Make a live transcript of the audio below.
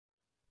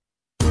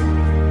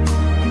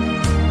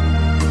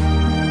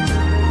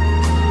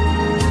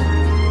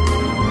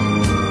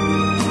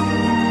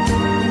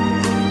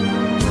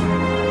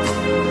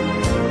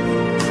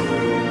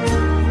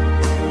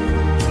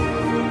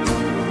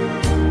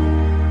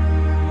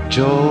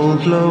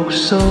Don't look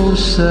so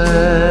sad.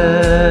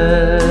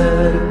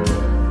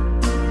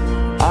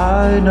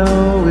 I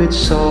know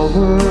it's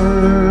over,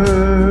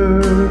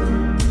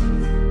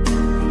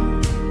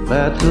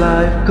 but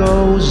life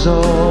goes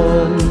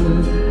on,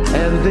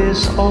 and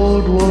this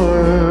old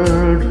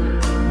world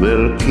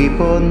will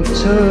keep on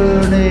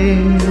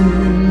turning.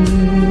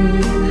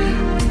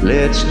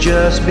 Let's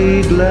just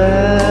be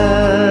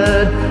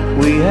glad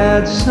we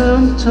had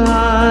some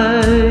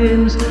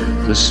times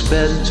to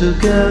spend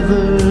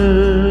together.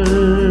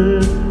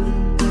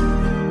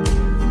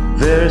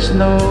 There's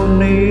no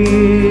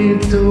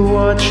need to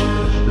watch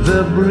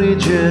the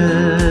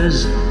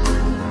bridges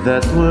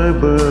that were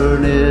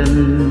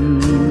burning.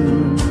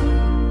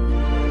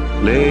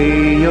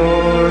 Lay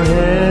your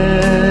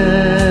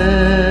head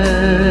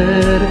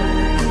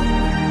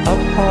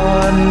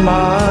upon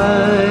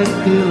my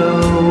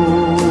pillow.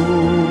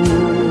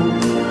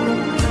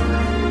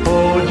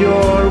 Hold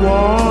your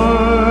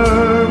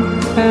warm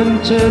and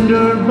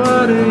tender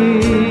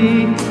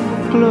body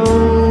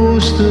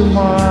close to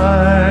mine.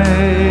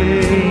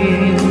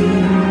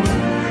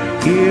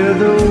 Hear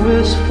the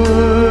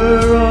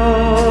whisper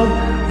of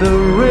the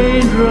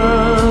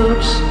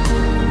raindrops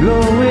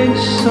blowing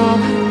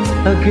soft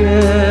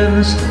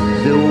against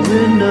the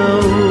window,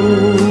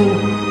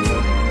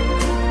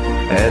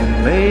 and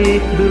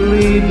make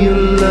believe you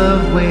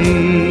love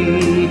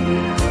me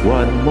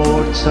one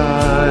more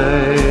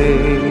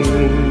time,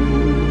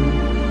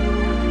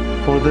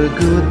 for the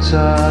good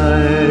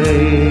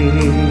times.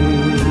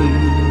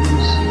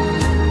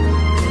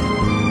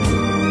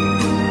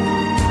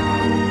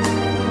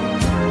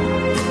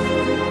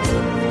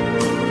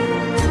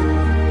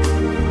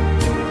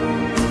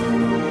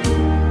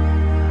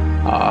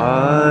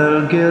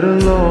 I'll get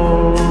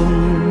along,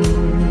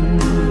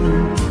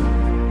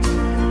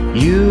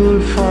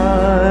 you'll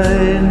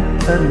find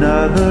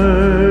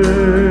another,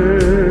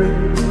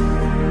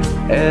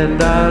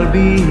 and I'll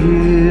be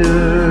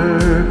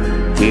here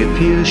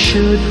if you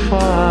should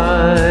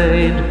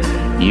find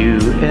you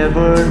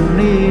ever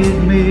need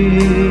me.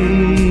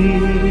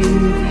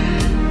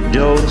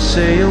 Don't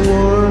say a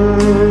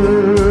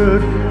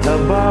word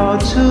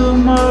about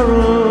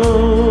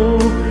tomorrow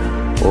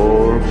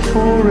or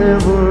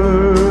forever.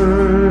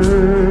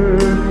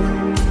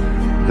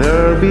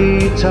 There'll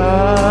be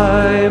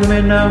time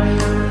enough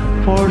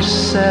for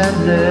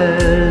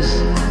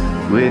sadness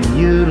when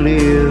you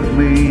leave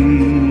me.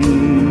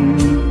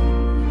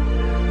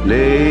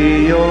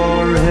 Lay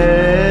your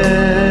head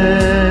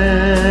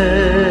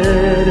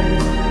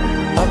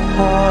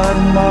upon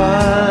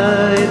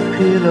my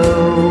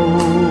pillow.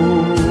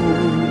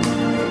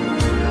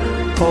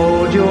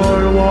 Hold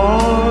your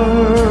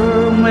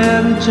warm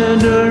and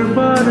tender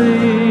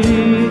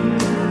body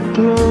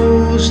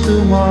close to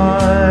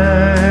mine.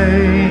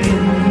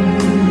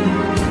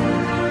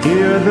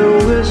 Hear the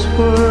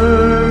whisper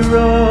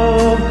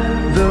of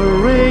the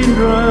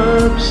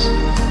raindrops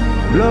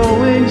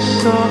blowing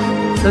soft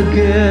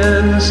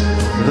against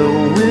the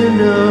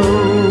window,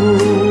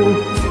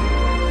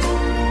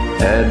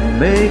 and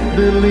make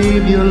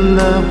believe you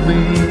love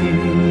me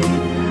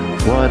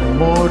one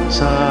more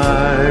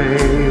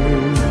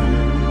time,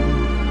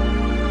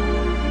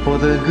 for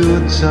the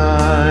good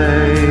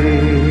times,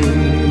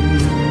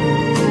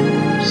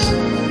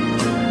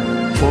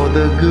 for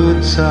the good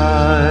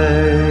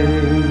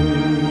times.